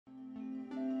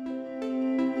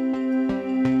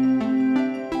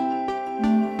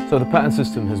So the patent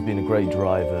system has been a great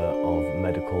driver of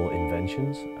medical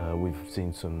inventions. We've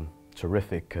seen some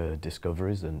terrific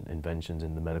discoveries and inventions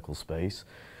in the medical space,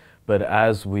 but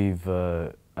as we've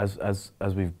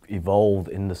evolved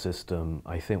in the system,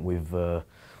 I think we're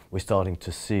starting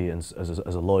to see, and as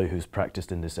a lawyer who's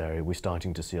practiced in this area, we're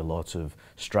starting to see a lot of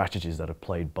strategies that are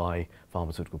played by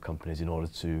pharmaceutical companies in order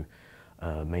to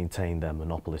maintain their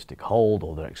monopolistic hold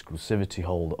or their exclusivity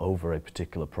hold over a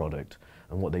particular product.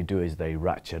 And what they do is they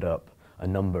ratchet up a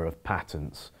number of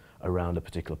patents around a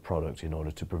particular product in order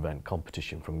to prevent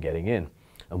competition from getting in.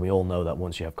 And we all know that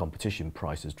once you have competition,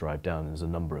 prices drive down. There's a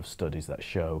number of studies that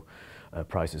show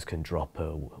prices can drop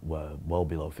well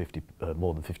below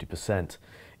more than 50%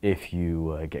 if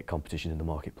you get competition in the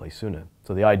marketplace sooner.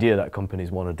 So the idea that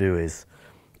companies want to do is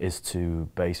to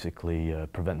basically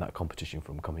prevent that competition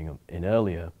from coming in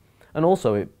earlier. And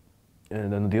also,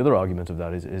 and then the other argument of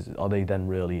that is are they then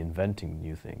really inventing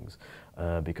new things?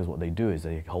 Because what they do is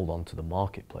they hold on to the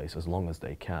marketplace as long as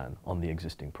they can on the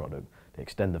existing product. They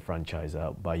extend the franchise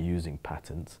out by using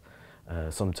patents,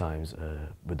 sometimes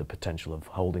with the potential of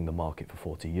holding the market for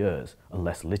 40 years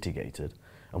unless litigated.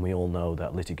 And we all know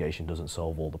that litigation doesn't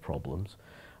solve all the problems.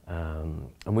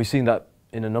 And we've seen that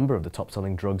in a number of the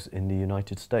top-selling drugs in the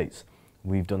United States.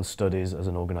 We've done studies as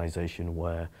an organization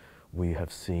where we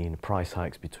have seen price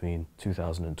hikes between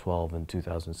 2012 and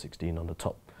 2016 on the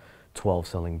top 12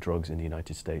 selling drugs in the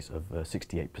United States of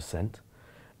 68%.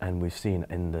 And we've seen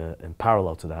in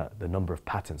parallel to that, the number of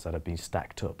patents that have been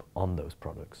stacked up on those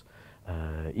products,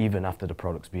 even after the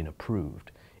product's been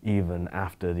approved, even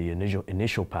after the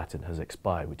initial patent has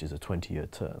expired, which is a 20-year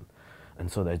term. And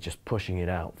so they're just pushing it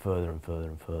out further and further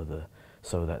and further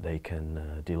so that they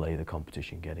can delay the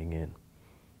competition getting in.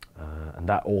 And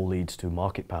that all leads to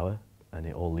market power, and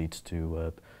it all leads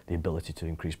to the ability to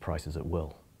increase prices at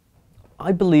will.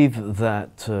 I believe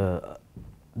that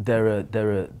there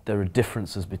are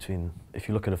differences between, if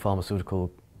you look at a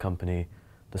pharmaceutical company,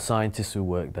 the scientists who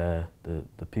work there,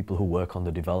 the people who work on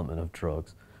the development of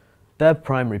drugs, their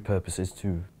primary purpose is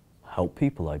to help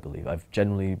people, I believe. I've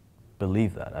generally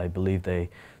believed that. I believe the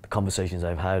conversations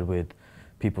I've had with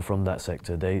people from that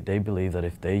sector, they believe that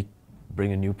if they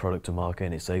bring a new product to market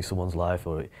and it saves someone's life,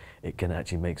 or it can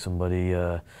actually make somebody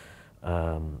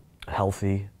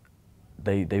healthy,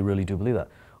 they really do believe that.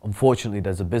 Unfortunately,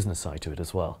 there's a business side to it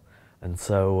as well. And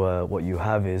so what you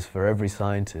have is, for every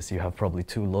scientist, you have probably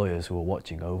 2 lawyers who are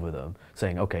watching over them,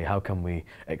 saying, okay, how can we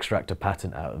extract a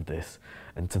patent out of this,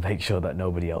 and to make sure that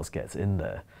nobody else gets in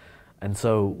there. And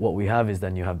so what we have is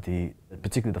then you have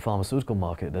particularly the pharmaceutical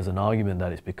market, there's an argument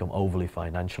that it's become overly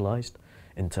financialized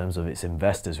in terms of its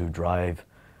investors who drive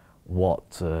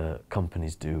what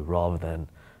companies do, rather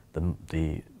than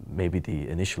maybe the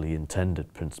initially intended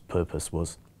purpose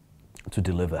was to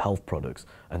deliver health products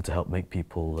and to help make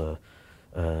people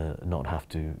not have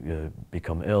to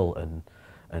become ill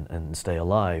and stay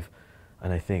alive.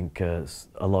 And I think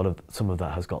some of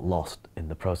that has got lost in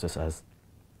the process as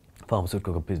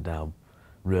pharmaceutical companies now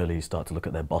really start to look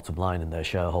at their bottom line and their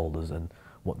shareholders and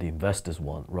what the investors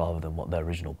want, rather than what their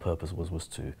original purpose was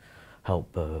to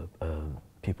help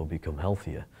people become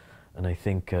healthier. And I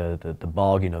think that the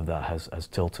bargain of that has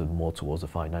tilted more towards a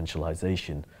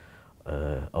financialization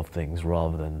of things,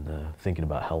 rather than thinking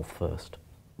about health first.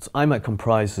 So I-MAK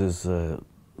comprises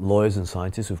lawyers and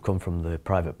scientists who've come from the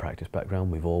private practice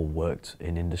background. We've all worked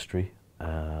in industry.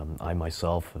 I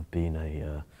myself have been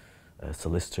a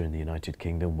solicitor in the United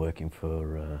Kingdom, working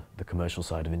for the commercial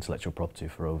side of intellectual property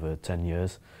for over 10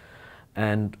 years.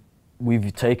 And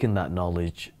we've taken that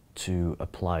knowledge to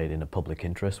apply it in a public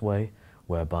interest way,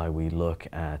 whereby we look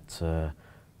at,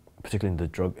 particularly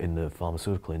in the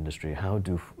pharmaceutical industry, how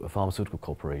do pharmaceutical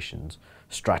corporations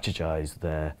strategize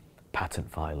their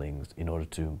patent filings in order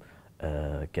to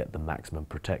get the maximum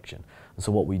protection. And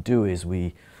so what we do is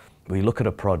we look at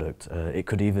a product, it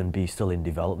could even be still in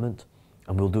development,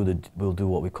 and we'll do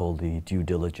what we call the due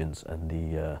diligence and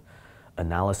the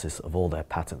analysis of all their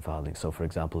patent filings. So, for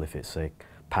example, if it's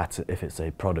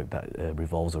a product that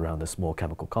revolves around a small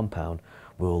chemical compound,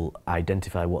 we'll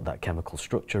identify what that chemical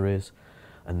structure is,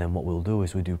 and then what we'll do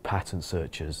is we do patent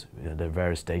searches. There are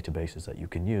various databases that you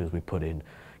can use. We put in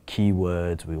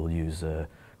keywords, we will use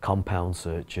compound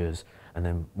searches, and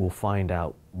then we'll find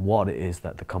out what it is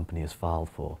that the company has filed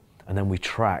for, and then we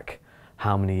track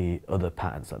how many other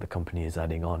patents that the company is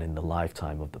adding on in the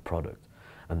lifetime of the product.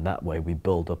 And that way we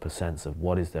build up a sense of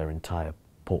what is their entire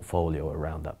portfolio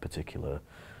around that particular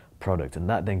product. And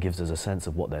that then gives us a sense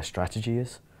of what their strategy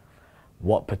is,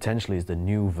 what potentially is the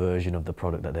new version of the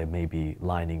product that they may be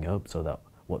lining up, so that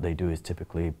what they do is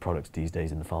typically products these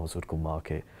days in the pharmaceutical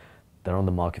market, they're on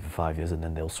the market for 5 years and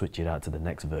then they'll switch it out to the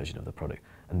next version of the product.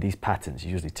 And these patents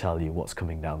usually tell you what's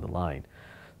coming down the line.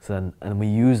 So then, and we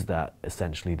use that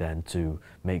essentially then to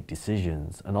make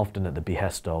decisions, and often at the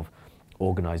behest of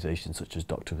organizations such as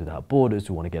Doctors Without Borders,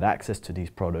 who want to get access to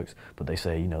these products, but they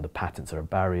say, you know, the patents are a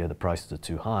barrier, the prices are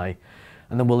too high.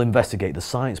 And then we'll investigate the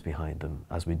science behind them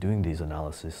as we're doing these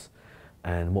analysis.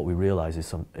 And what we realize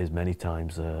is many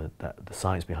times that the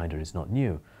science behind it is not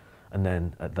new. And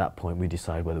then at that point, we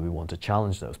decide whether we want to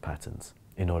challenge those patents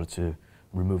in order to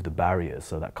remove the barriers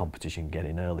so that competition can get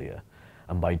in earlier.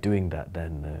 And by doing that,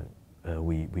 then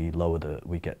we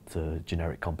get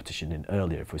generic competition in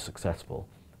earlier if we're successful,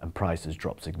 and prices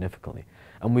drop significantly.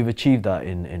 And we've achieved that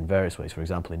in various ways. For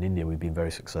example, in India, we've been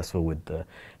very successful with the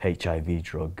HIV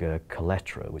drug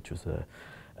Kaletra, which was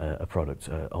a product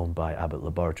owned by Abbott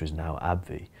Laboratories, now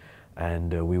AbbVie.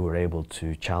 And we were able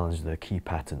to challenge the key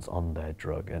patents on their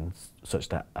drug, and such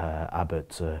that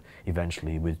Abbott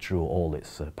eventually withdrew all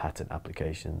its patent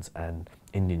applications, and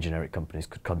Indian generic companies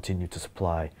could continue to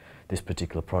supply this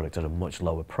particular product at a much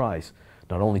lower price,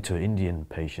 not only to Indian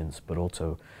patients, but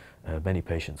also many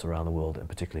patients around the world, and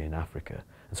particularly in Africa.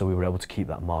 And so we were able to keep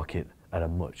that market at a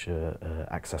much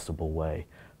accessible way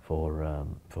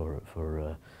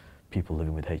for people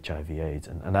living with HIV/AIDS,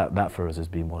 and that for us has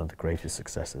been one of the greatest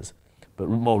successes. But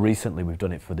more recently, we've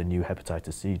done it for the new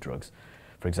hepatitis C drugs.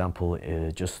 For example,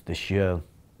 just this year,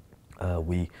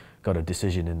 we got a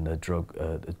decision in the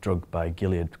drug by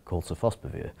Gilead called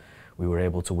sofosbuvir. We were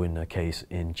able to win a case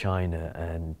in China,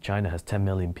 and China has 10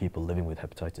 million people living with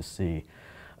hepatitis C.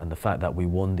 And the fact that we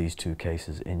won these two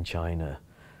cases in China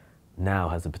now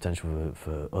has the potential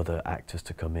for other actors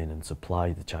to come in and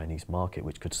supply the Chinese market,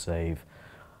 which could save,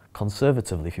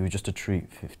 conservatively, if you were just to treat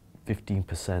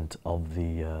 15% of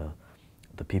the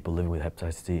people living with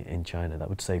hepatitis C in China, that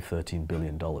would save $13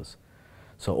 billion.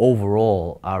 So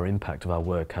overall, our impact of our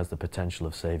work has the potential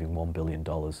of saving $1 billion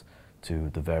to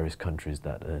the various countries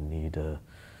that need to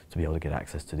be able to get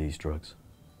access to these drugs.